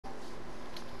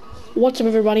What's up,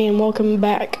 everybody, and welcome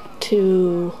back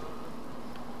to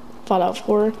Fallout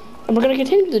 4. And we're going to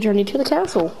continue the journey to the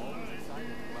castle.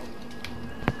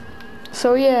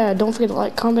 So yeah, don't forget to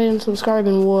like, comment, and subscribe.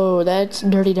 And whoa, that's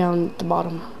dirty down at the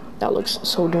bottom. That looks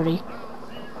so dirty.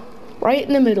 Right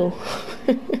in the middle.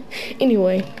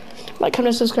 Anyway, like,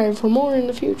 comment, and subscribe for more in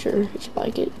the future if you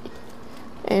like it.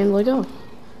 And let go.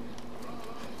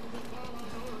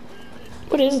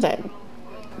 What is that?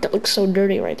 That looks so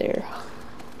dirty right there.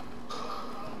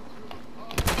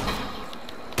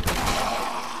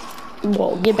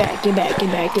 Whoa, get back, get back,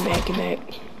 get back, get back, get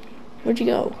back. Where'd you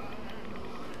go?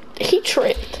 He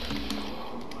tripped.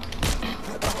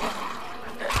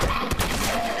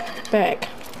 Back.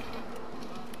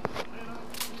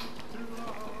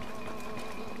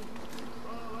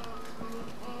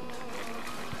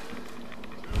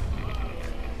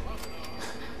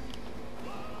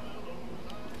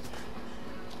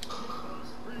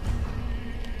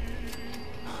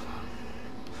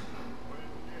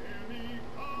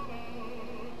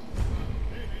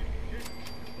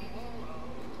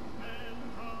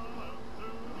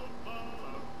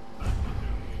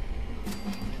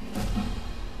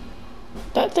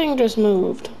 That thing just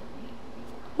moved.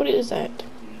 What is that?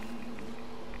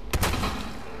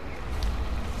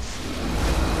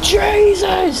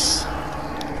 Jesus!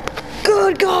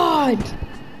 Good God!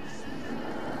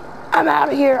 I'm out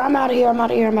of here, I'm out of here, I'm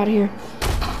out of here, I'm out of here.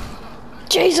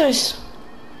 Jesus!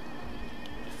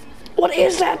 What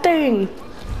is that thing?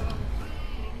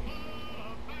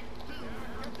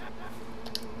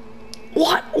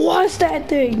 What was that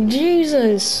thing?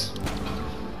 Jesus!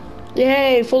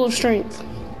 Yay, full of strength.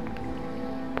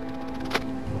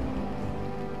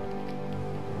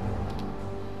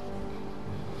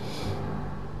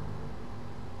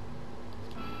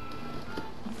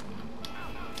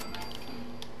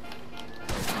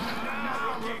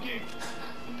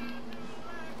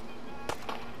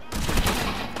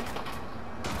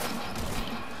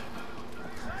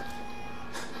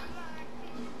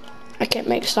 I can't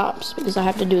make stops because I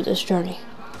have to do this journey.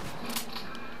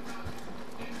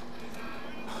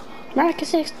 Rocket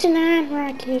 69,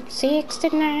 Rocket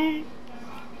 69.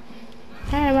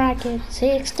 Hi, Rocket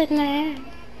 69.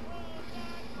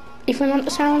 Even though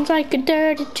it sounds like a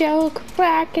dirty joke,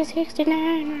 Rocket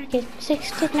 69, Rocket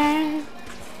 69.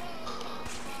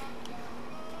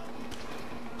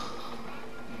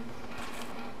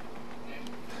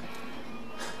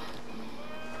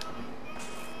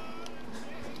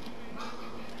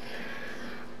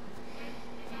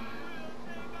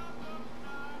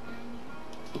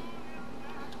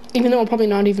 Even though I'm probably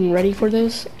not even ready for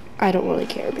this, I don't really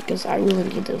care because I really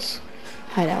need this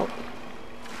hideout.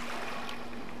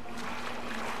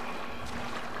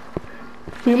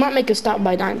 We might make a stop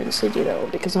by Diamond City though,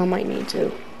 because I might need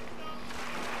to.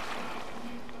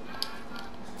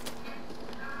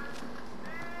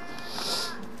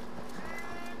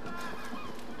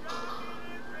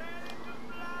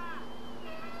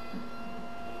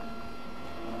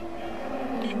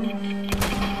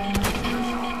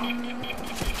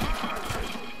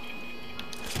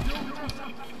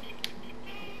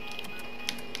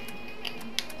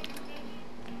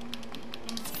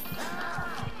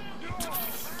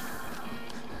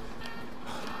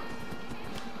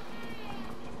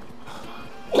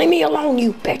 Leave me alone,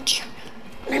 you bitch.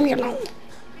 Leave me alone.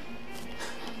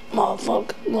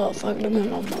 Motherfucker, leave me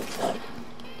alone, motherfucker.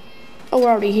 Oh, we're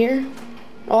already here?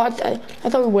 Oh, I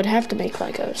thought we would have to make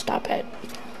like a stop at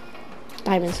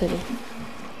Diamond City.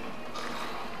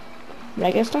 But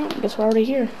I guess not. I guess we're already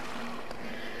here.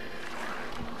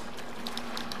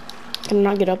 Can I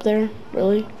not get up there?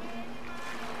 Really?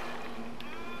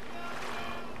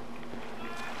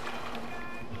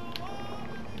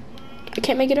 I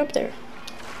can't make it up there.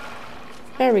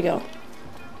 There we go.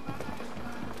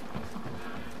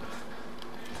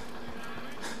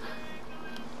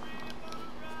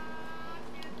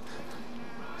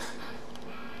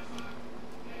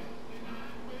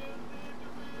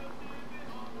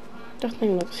 That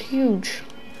thing looks huge.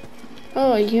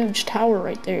 Oh, a huge tower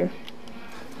right there.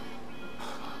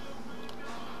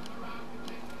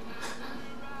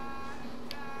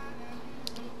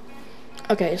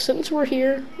 Okay, since we're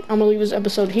here, I'm gonna leave this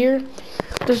episode here.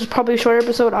 This is probably a short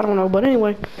episode, I don't know, but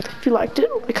anyway, if you liked it,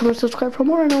 like, comment, subscribe for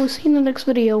more, and I will see you in the next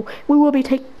video. We will be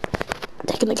taking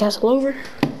the castle over,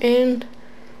 and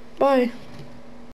bye.